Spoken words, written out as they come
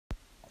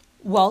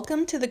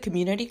Welcome to the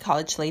Community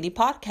College Lady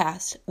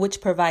podcast,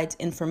 which provides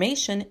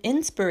information,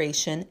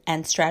 inspiration,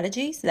 and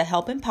strategies that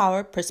help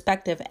empower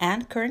prospective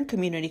and current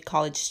community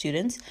college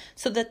students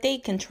so that they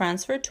can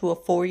transfer to a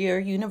four-year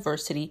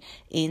university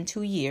in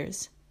 2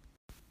 years.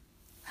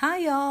 Hi,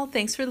 y'all.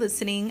 Thanks for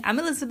listening. I'm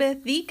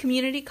Elizabeth, the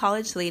Community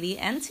College Lady,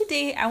 and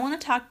today I want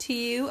to talk to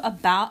you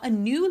about a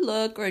new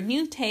look or a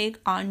new take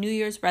on New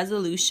Year's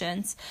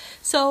resolutions.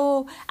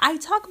 So I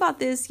talk about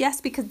this, yes,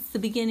 because it's the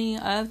beginning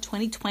of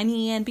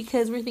 2020 and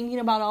because we're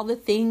thinking about all the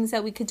things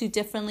that we could do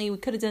differently. We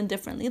could have done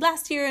differently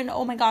last year, and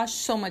oh my gosh,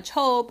 so much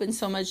hope and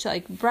so much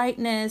like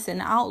brightness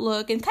and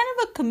outlook and kind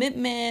of a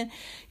commitment,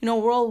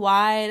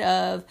 worldwide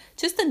of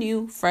just a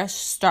new, fresh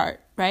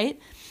start, right?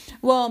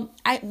 Well,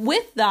 I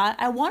want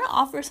to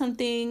offer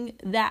something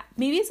that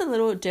maybe is a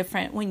little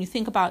different when you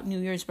think about New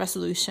Year's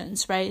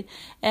resolutions, right?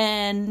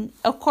 And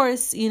of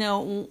course,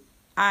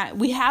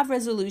 we have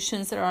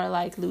resolutions that are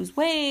like lose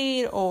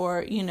weight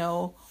or,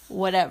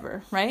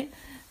 whatever, right?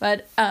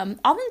 But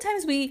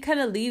oftentimes we kind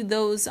of leave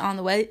those on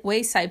the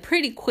wayside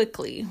pretty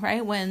quickly,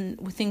 right? When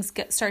things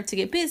start to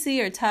get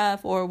busy or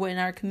tough, or when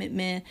our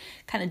commitment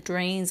kind of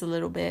drains a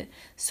little bit.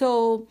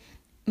 So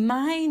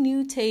my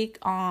new take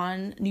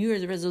on New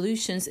Year's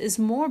resolutions is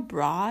more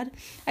broad.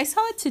 I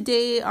saw it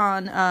today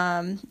on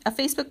a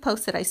Facebook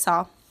post that I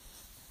saw,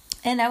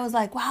 and I was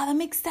like, wow, that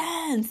makes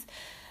sense.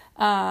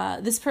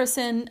 This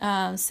person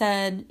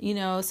said,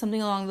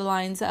 something along the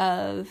lines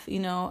of,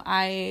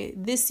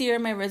 this year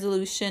my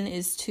resolution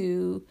is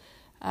to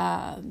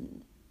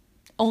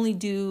only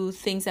do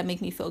things that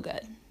make me feel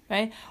good,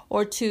 right?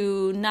 Or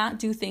to not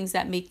do things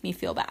that make me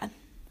feel bad.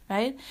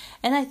 Right?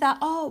 And I thought,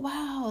 oh,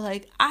 wow,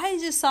 like I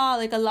just saw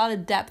like a lot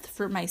of depth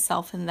for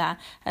myself in that,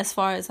 as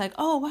far as like,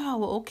 oh, wow,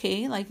 well,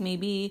 okay, like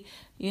maybe,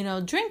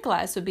 drink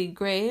less would be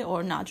great,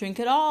 or not drink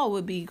at all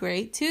would be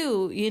great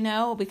too,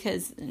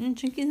 because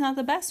drinking is not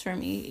the best for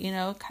me,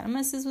 kind of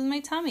messes with my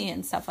tummy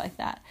and stuff like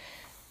that.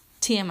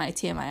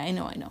 TMI, I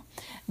know.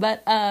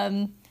 But,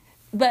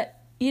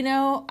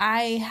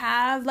 I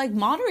have like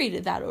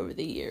moderated that over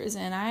the years,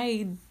 and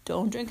I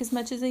don't drink as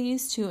much as I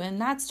used to,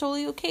 and that's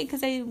totally okay,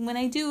 because when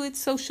I do, it's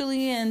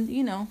socially and,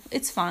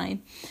 it's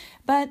fine.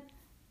 But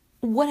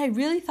what I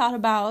really thought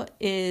about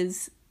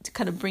is, to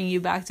kind of bring you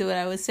back to what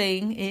I was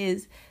saying,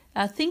 is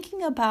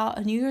thinking about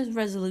a New Year's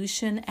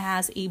resolution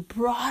as a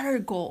broader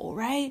goal,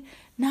 right?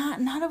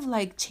 Not of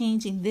like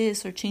changing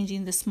this or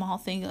changing the small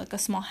thing, like a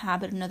small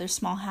habit, another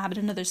small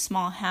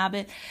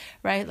habit,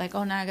 right? Like,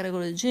 oh, now I got to go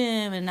to the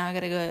gym, and now I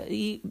got to go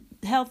eat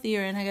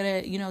healthier, and I got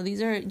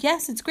to,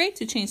 yes, it's great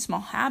to change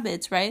small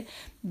habits, right?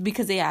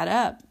 Because they add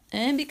up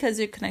and because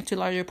they connect to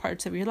larger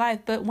parts of your life.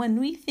 But when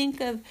we think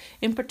of,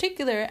 in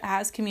particular,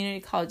 as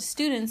community college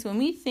students, when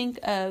we think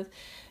of,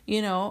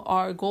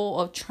 our goal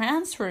of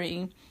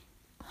transferring,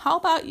 how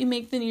about you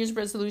make the New Year's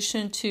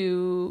resolution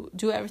to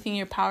do everything in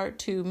your power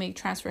to make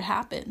transfer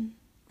happen,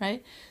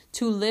 right?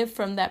 To live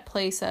from that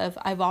place of,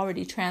 I've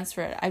already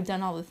transferred. I've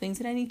done all the things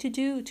that I need to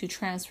do to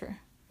transfer,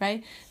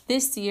 right?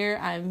 This year,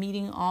 I'm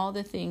meeting all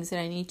the things that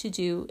I need to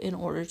do in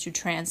order to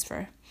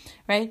transfer,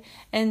 right?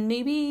 And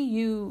maybe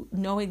you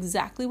know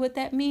exactly what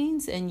that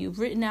means, and you've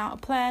written out a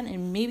plan,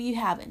 and maybe you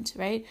haven't,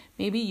 right?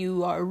 Maybe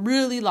you are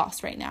really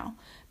lost right now,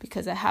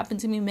 because that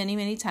happened to me many,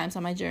 many times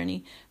on my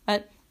journey.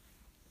 But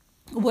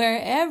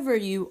wherever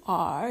you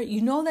are,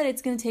 you know that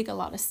it's going to take a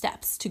lot of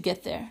steps to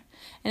get there.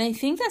 And I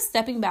think that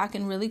stepping back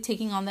and really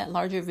taking on that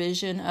larger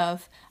vision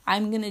of,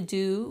 I'm going to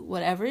do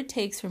whatever it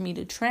takes for me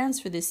to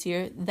transfer this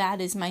year,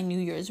 that is my New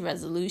Year's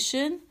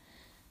resolution.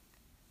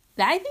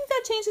 I think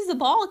that changes the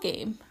ball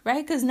game,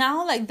 right? Because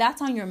now, like,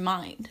 that's on your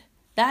mind.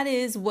 That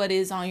is what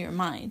is on your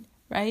mind,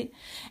 right?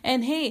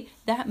 And hey,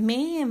 that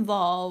may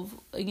involve,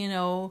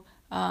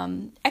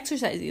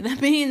 exercising.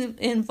 That may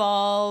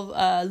involve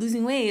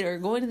losing weight or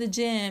going to the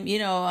gym,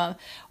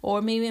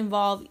 or maybe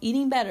involve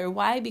eating better.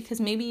 Why?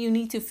 Because maybe you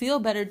need to feel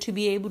better to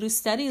be able to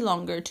study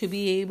longer, to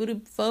be able to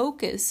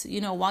focus,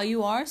 while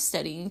you are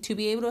studying, to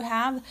be able to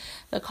have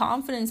the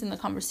confidence in the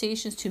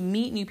conversations, to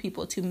meet new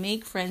people, to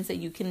make friends that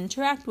you can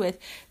interact with,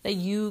 that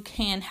you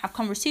can have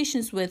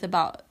conversations with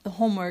about the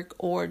homework,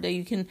 or that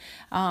you can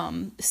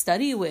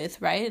study with,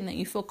 right? And that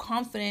you feel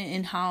confident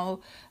in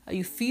how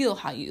you feel,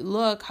 how you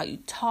look, how you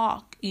talk,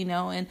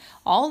 and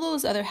all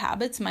those other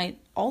habits might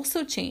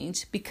also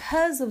change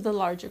because of the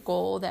larger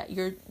goal that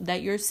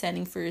you're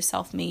setting for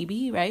yourself,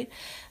 maybe, right?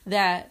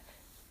 That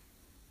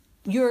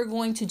you're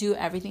going to do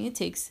everything it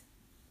takes,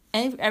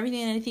 and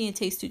anything it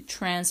takes to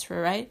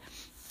transfer, right?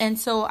 And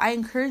so I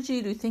encourage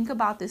you to think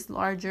about this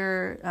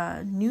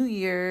larger New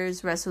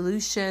Year's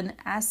resolution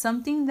as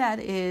something that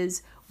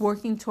is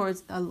working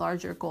towards a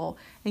larger goal.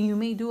 And you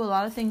may do a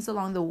lot of things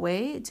along the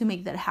way to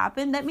make that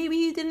happen that maybe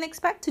you didn't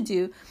expect to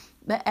do,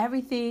 but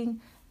everything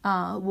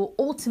will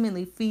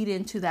ultimately feed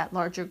into that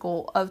larger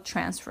goal of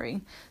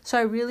transferring. So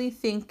I really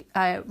think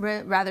I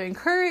rather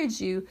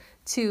encourage you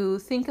to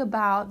think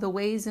about the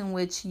ways in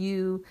which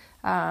you,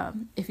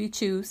 if you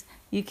choose,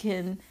 you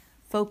can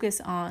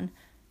focus on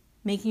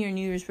making your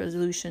New Year's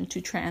resolution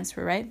to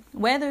transfer, right?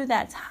 Whether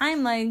that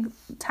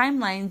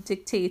timeline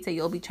dictates that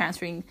you'll be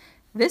transferring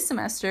this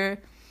semester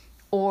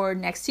or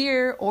next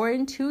year or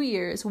in 2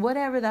 years,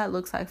 whatever that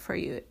looks like for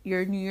you,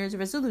 your New Year's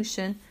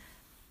resolution,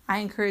 I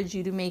encourage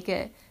you to make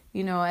it,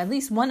 at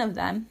least one of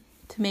them,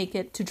 to make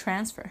it to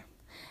transfer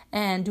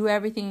and do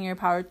everything in your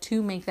power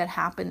to make that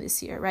happen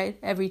this year, right?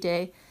 Every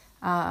day.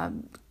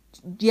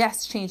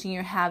 Yes, changing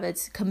your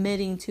habits,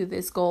 committing to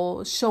this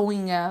goal,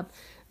 showing up,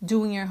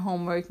 doing your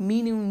homework,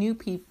 meeting new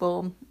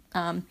people,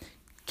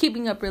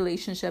 keeping up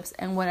relationships,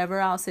 and whatever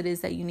else it is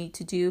that you need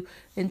to do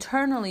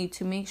internally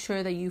to make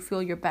sure that you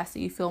feel your best, that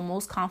you feel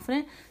most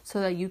confident,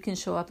 so that you can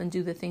show up and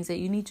do the things that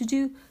you need to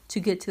do to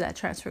get to that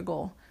transfer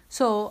goal.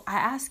 So I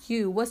ask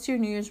you, what's your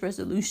New Year's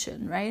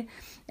resolution, right?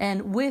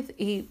 And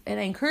and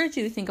I encourage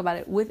you to think about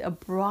it with a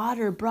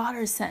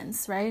broader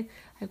sense, right?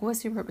 Like,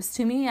 what's your purpose?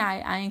 To me,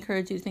 I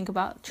encourage you to think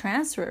about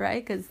transfer,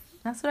 right? Because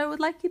that's what I would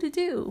like you to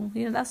do.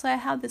 That's why I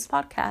have this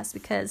podcast,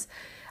 because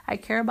I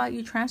care about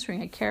you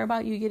transferring. I care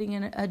about you getting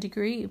a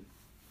degree.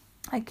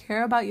 I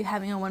care about you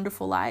having a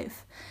wonderful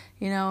life,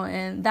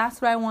 and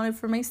that's what I wanted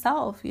for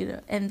myself,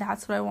 and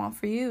that's what I want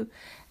for you.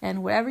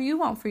 And whatever you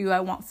want for you, I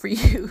want for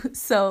you.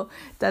 So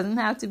it doesn't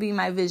have to be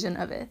my vision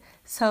of it.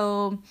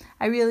 So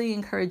I really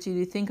encourage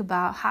you to think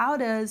about, how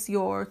does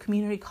your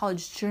community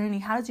college journey,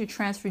 how does your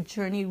transfer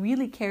journey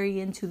really carry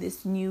into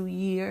this new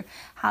year?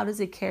 How does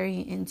it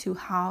carry into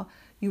how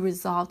you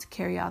resolve to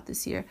carry out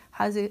this year?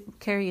 How does it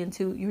carry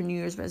into your New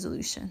Year's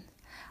resolution?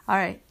 All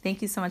right.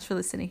 Thank you so much for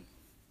listening.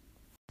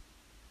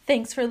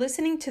 Thanks for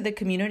listening to the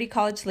Community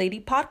College Lady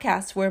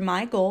podcast, where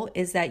my goal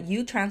is that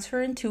you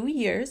transfer in 2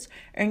 years,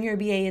 earn your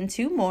BA in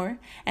 2 more,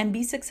 and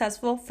be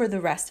successful for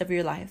the rest of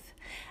your life.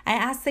 I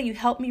ask that you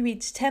help me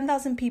reach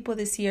 10,000 people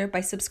this year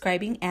by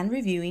subscribing and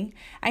reviewing.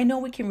 I know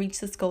we can reach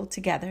this goal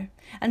together.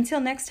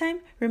 Until next time,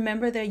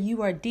 remember that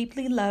you are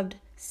deeply loved,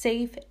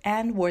 safe,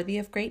 and worthy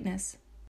of greatness.